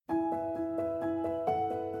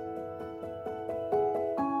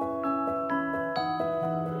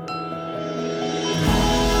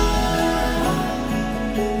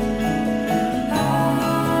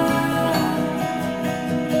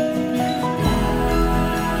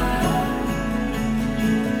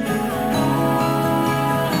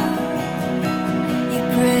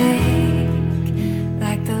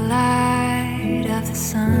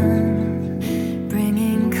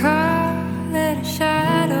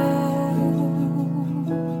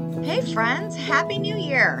friends. Happy New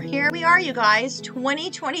Year. Here we are, you guys,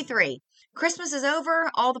 2023. Christmas is over,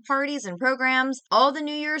 all the parties and programs, all the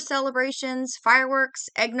New Year's celebrations, fireworks,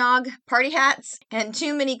 eggnog, party hats, and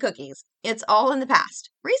too many cookies. It's all in the past.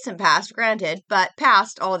 Recent past, granted, but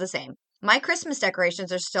past all the same. My Christmas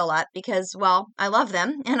decorations are still up because, well, I love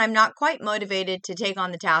them, and I'm not quite motivated to take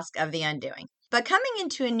on the task of the undoing. But coming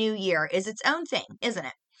into a new year is its own thing, isn't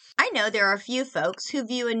it? I know there are a few folks who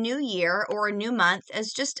view a new year or a new month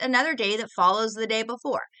as just another day that follows the day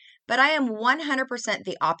before, but I am 100%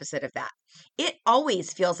 the opposite of that. It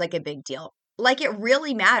always feels like a big deal, like it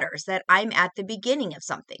really matters that I'm at the beginning of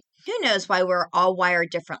something. Who knows why we're all wired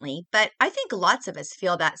differently, but I think lots of us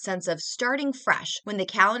feel that sense of starting fresh when the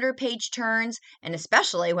calendar page turns, and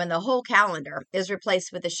especially when the whole calendar is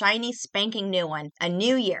replaced with a shiny, spanking new one, a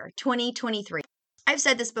new year, 2023. I've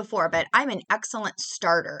said this before, but I'm an excellent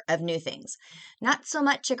starter of new things, not so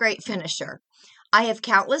much a great finisher. I have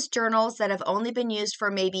countless journals that have only been used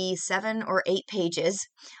for maybe 7 or 8 pages.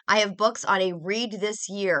 I have books on a read this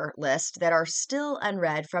year list that are still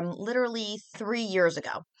unread from literally 3 years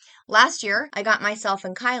ago. Last year, I got myself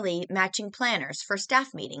and Kylie matching planners for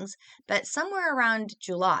staff meetings, but somewhere around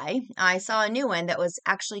July, I saw a new one that was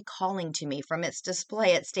actually calling to me from its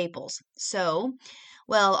display at Staples. So,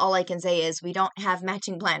 well, all I can say is we don't have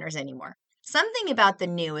matching planners anymore. Something about the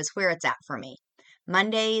new is where it's at for me.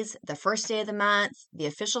 Mondays, the first day of the month, the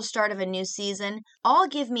official start of a new season, all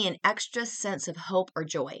give me an extra sense of hope or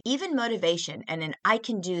joy, even motivation and an I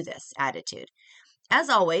can do this attitude. As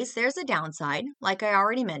always, there's a downside, like I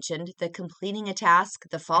already mentioned, the completing a task,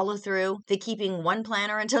 the follow through, the keeping one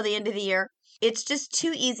planner until the end of the year. It's just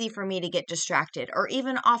too easy for me to get distracted or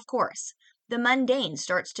even off course. The mundane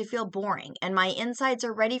starts to feel boring and my insides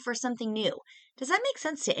are ready for something new. Does that make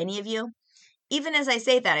sense to any of you? Even as I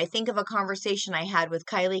say that, I think of a conversation I had with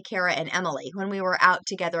Kylie, Kara, and Emily when we were out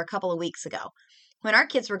together a couple of weeks ago. When our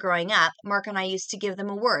kids were growing up, Mark and I used to give them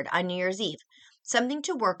a word on New Year's Eve, something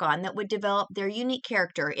to work on that would develop their unique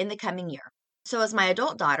character in the coming year. So as my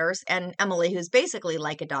adult daughters, and Emily, who's basically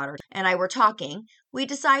like a daughter, and I were talking, we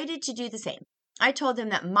decided to do the same. I told them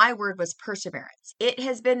that my word was perseverance. It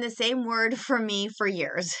has been the same word for me for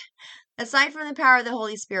years. Aside from the power of the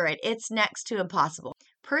Holy Spirit, it's next to impossible.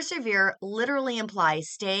 Persevere literally implies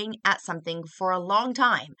staying at something for a long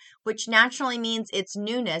time, which naturally means its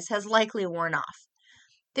newness has likely worn off.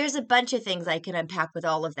 There's a bunch of things I can unpack with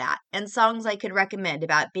all of that, and songs I could recommend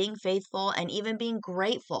about being faithful and even being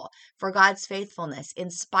grateful for God's faithfulness in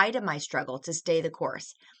spite of my struggle to stay the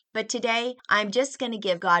course. But today, I'm just going to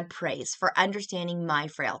give God praise for understanding my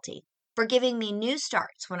frailty, for giving me new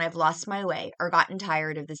starts when I've lost my way or gotten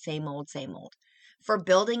tired of the same old, for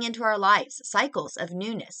building into our lives cycles of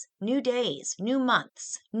newness, new days, new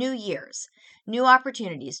months, new years, new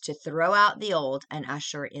opportunities to throw out the old and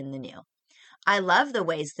usher in the new. I love the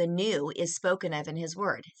ways the new is spoken of in His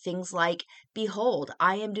Word. Things like, "Behold,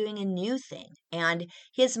 I am doing a new thing," and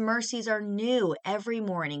 "His mercies are new every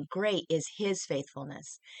morning. Great is His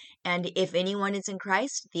faithfulness." And "If anyone is in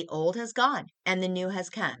Christ, the old has gone, and the new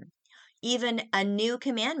has come. Even a new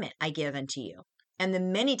commandment I give unto you." And the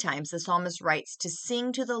many times the psalmist writes to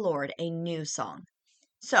sing to the Lord a new song.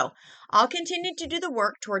 So, I'll continue to do the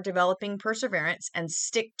work toward developing perseverance and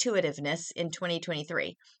stick-to-itiveness in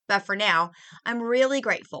 2023. But for now, I'm really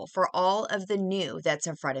grateful for all of the new that's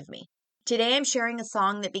in front of me. Today, I'm sharing a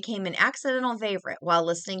song that became an accidental favorite while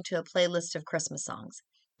listening to a playlist of Christmas songs.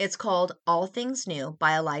 It's called All Things New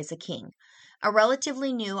by Eliza King, a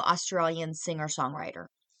relatively new Australian singer-songwriter.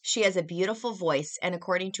 She has a beautiful voice, and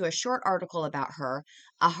according to a short article about her,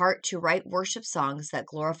 a heart to write worship songs that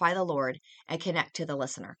glorify the Lord and connect to the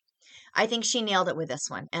listener. I think she nailed it with this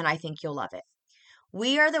one, and I think you'll love it.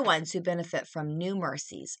 We are the ones who benefit from new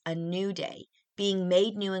mercies, a new day, being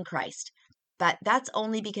made new in Christ. But that's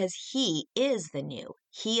only because He is the new.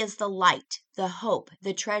 He is the light, the hope,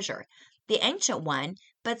 the treasure, the ancient one,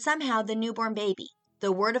 but somehow the newborn baby,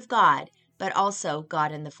 the Word of God, but also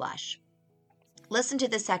God in the flesh. Listen to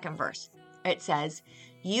the second verse. It says,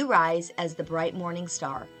 "You rise as the bright morning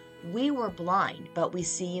star. We were blind, but we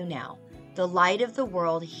see you now. The light of the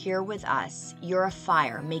world here with us. You're a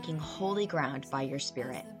fire making holy ground by your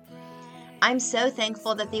Spirit." I'm so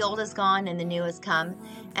thankful that the old is gone and the new has come,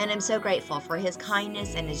 and I'm so grateful for His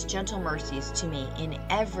kindness and His gentle mercies to me in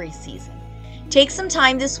every season. Take some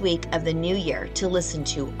time this week of the new year to listen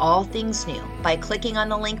to All Things New by clicking on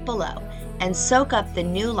the link below and soak up the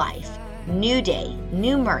new life, new day,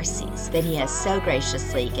 new mercies that He has so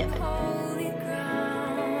graciously given.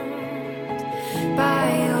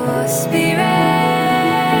 By your Spirit.